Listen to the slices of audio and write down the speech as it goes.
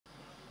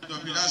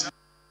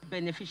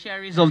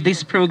beneficiaries of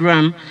this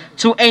program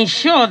to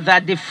ensure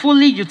that they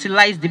fully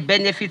utilize the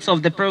benefits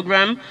of the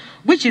program,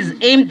 which is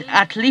aimed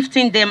at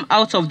lifting them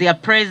out of their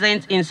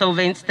present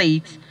insolvent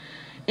state.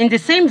 In the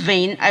same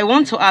vein, I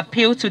want to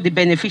appeal to the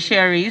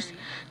beneficiaries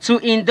to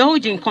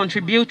indulge in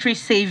contributory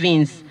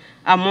savings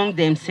among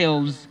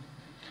themselves.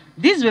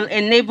 This will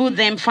enable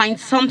them find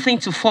something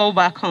to fall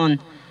back on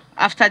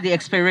after the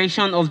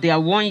expiration of their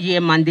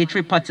one-year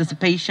mandatory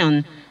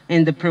participation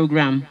in the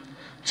program.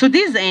 To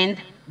this end,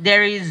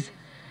 there is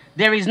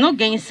no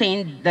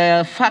gainsaying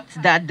the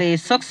fact that the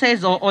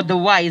success or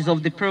otherwise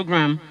of the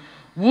program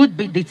would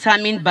be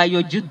determined by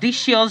your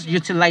judicious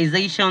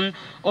utilization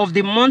of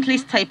the monthly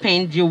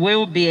stipend you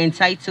will be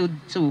entitled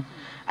to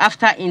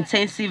after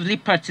intensively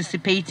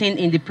participating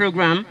in the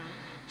program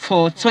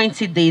for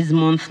 20 days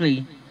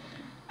monthly.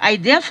 I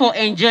therefore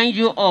enjoin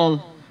you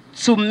all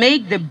to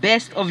make the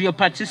best of your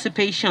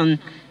participation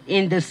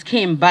in the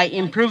scheme by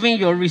improving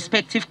your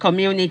respective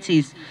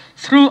communities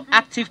through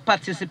active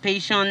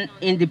participation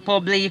in the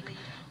public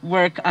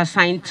work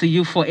assigned to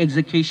you for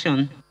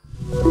execution.